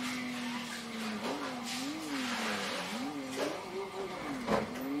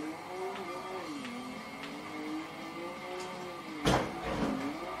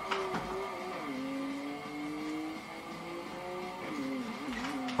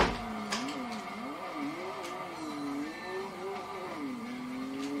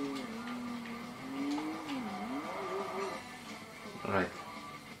 Alright.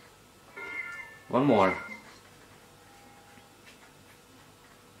 One more.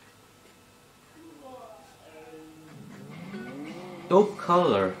 Dope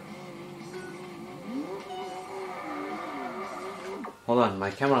color. Hold on, my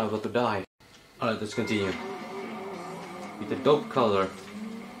camera is about to die. Alright, let's continue. With the dope color.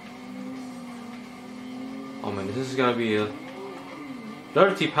 Oh man, this is gonna be a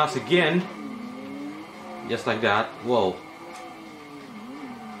dirty pass again. Just like that. Whoa.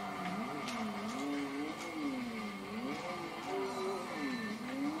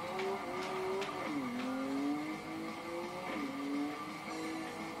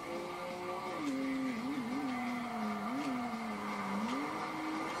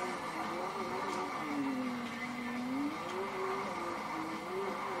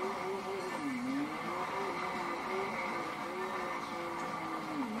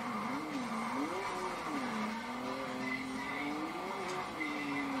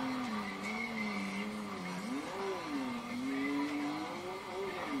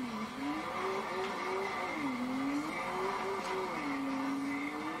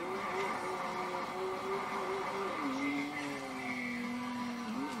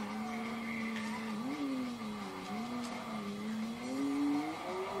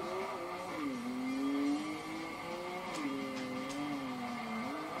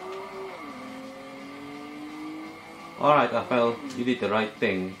 Alright, Rafael, you did the right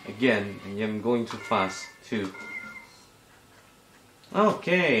thing again, and I'm going too fast too.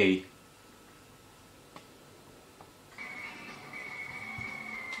 Okay.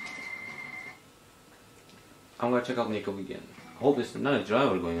 I'm gonna check out Nico again. I hope there's not a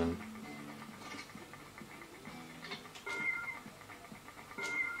driver going on.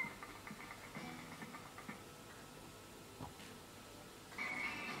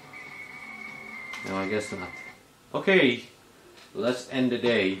 No, I guess not. Okay, let's end the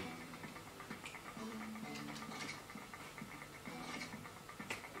day.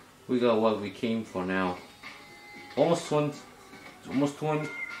 We got what we came for now. Almost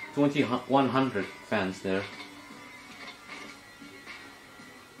 2100 fans there.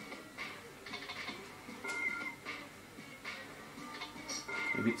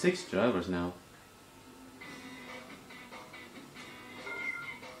 Maybe 6 drivers now.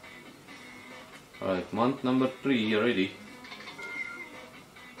 Alright, month number 3 already.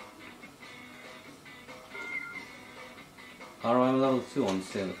 RM level 2 on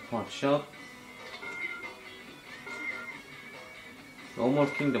sale at Park Shop. No More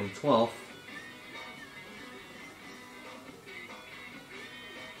Kingdom 12.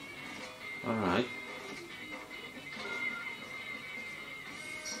 Alright.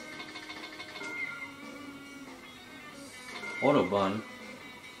 Autobahn.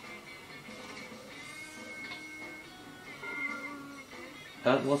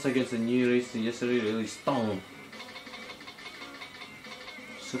 That was against the new race yesterday, really stung.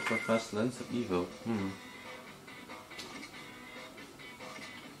 Super fast lens of Evo.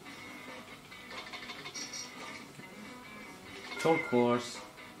 Short course.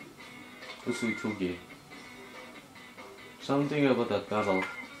 Usuitugi. Something about that battle.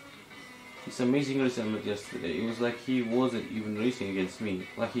 It's amazing race I met yesterday. It was like he wasn't even racing against me.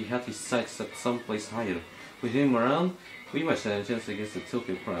 Like he had his sights set someplace higher. With him around, we might stand a chance against the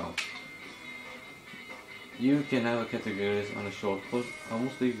Tokyo crowd. You can have a categories on a short course. I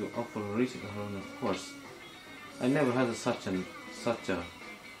mostly go up for racing around a course. I never had such a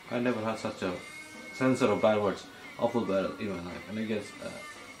sense of bad words, awful battle in my life. And I guess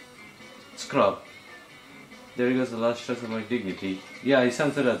scrub. There goes the last shred of my dignity. Yeah, I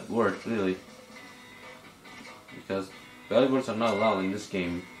censored that word, really. Because bad words are not allowed in this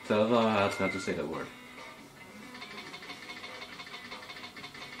game. So that's why I have not to say that word.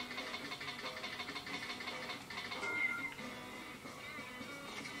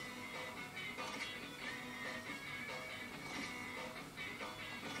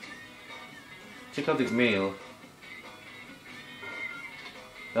 check out the mail.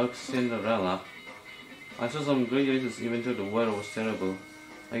 Dark Cinderella. I saw some great races even though the weather was terrible.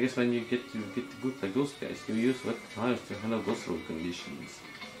 I guess when you get good like those guys, you use wet tires to handle those road conditions.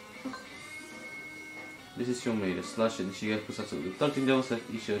 This is Shomei, the slash in Shigakusatsu. The 13 devils have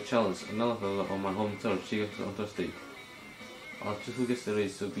issued a challenge, another level on my home turf, Shigakusatsu on Thursday. I'll choose who gets the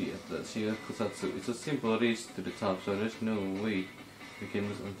race to be at the Shigakusatsu. It's a simple race to the top, so there's no way we can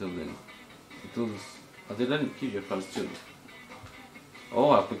lose until then. Until then, keep your cards tuned.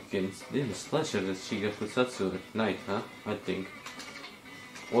 Oh, up against this slash at the Shigakusatsu at night, huh? I think.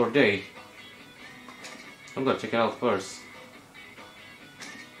 Or day. I'm gonna check it out first.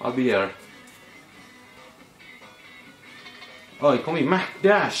 I'll be there. Oh, you call me Mac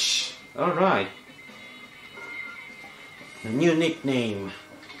Dash! Alright. A new nickname.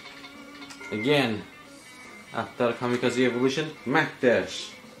 Again. After Kamikaze Evolution, Mac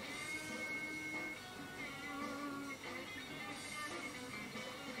Dash.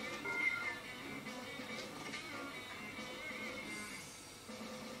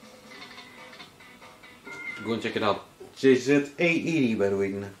 Go and check it out. JZ880 by the way,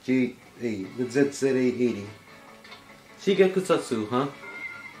 not J8, the ZZ880. Shigakusatsu, huh?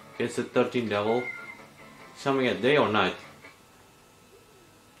 It's a 13 devil. Coming at day or night?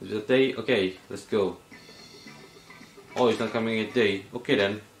 Is it day? Okay, let's go. Oh, it's not coming at day. Okay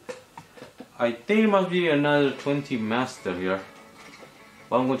then. I think it must be another 20 master here.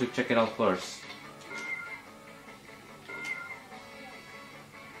 But I'm going to check it out first.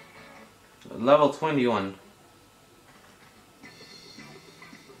 Level 21.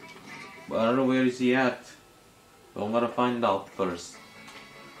 But I don't know where is he at. But I'm gonna find out first.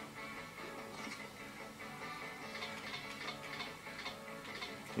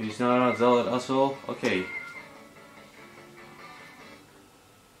 He's not a zealot also? Okay.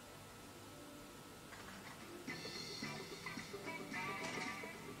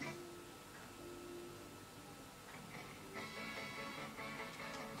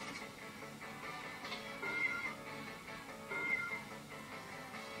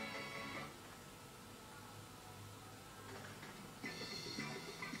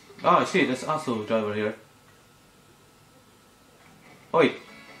 Oh, I see, there's also a driver here. Wait,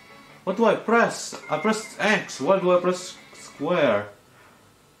 what do I press? I pressed X, why do I press square?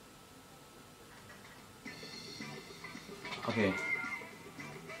 Okay.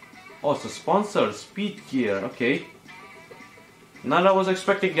 Oh, it's a sponsor, speed gear, okay. Not I was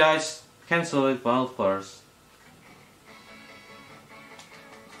expecting, guys. Cancel it while first.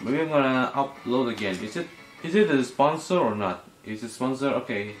 Maybe I'm gonna upload again. Is it a sponsor or not? Is it sponsor?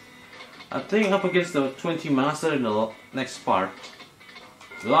 Okay. I think up against the 20 master in the next part.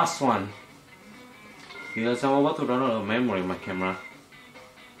 Last one. Because I'm about to run out of memory in my camera.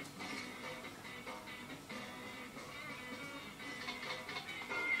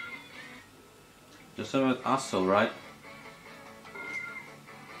 Just about Asso, right?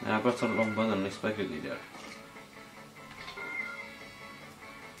 And I pressed the wrong button unexpectedly there.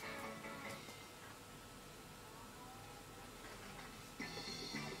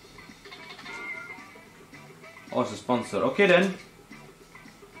 Oh, it's a sponsor. Okay then.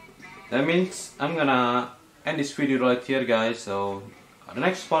 That means I'm gonna end this video right here, guys. So the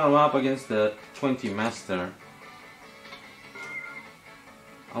next part I'm up against the 20 master.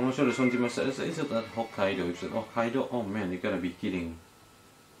 I'm not sure the 20 master is it at Hokkaido? Is it Hokkaido? Oh man, you gotta be kidding.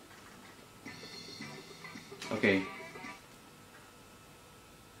 Okay.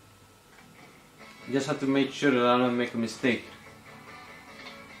 Just have to make sure that I don't make a mistake.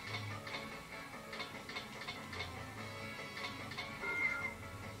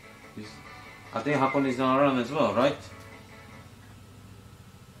 I think Hakon is not around as well, right?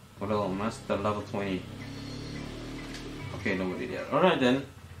 Well, master level 20. Okay, nobody there. Alright then.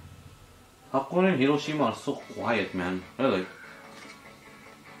 Hakon and Hiroshima are so quiet, man. Really.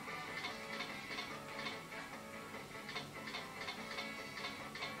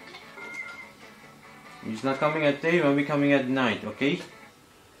 He's not coming at day, we'll be coming at night, okay?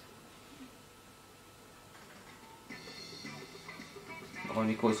 Oh,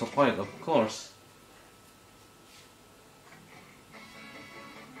 Nico is so quiet, of course.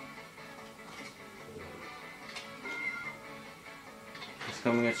 He's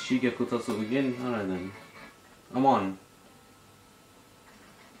coming at Shigakusatsu again. Alright then. I'm on.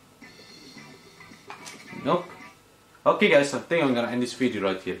 Nope. Okay guys, I think I'm gonna end this video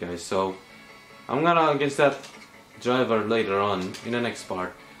right here, guys. So I'm gonna against that driver later on in the next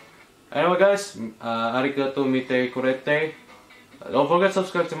part. Anyway guys, arigato mite korete. Don't forget to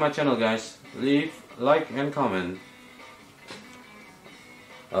subscribe to my channel, guys. Leave, like and comment.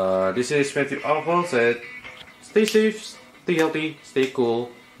 This is Matthew Alphonse said, stay safe, stay healthy, stay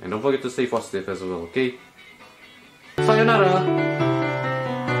cool, and don't forget to stay positive as well, okay? Sayonara!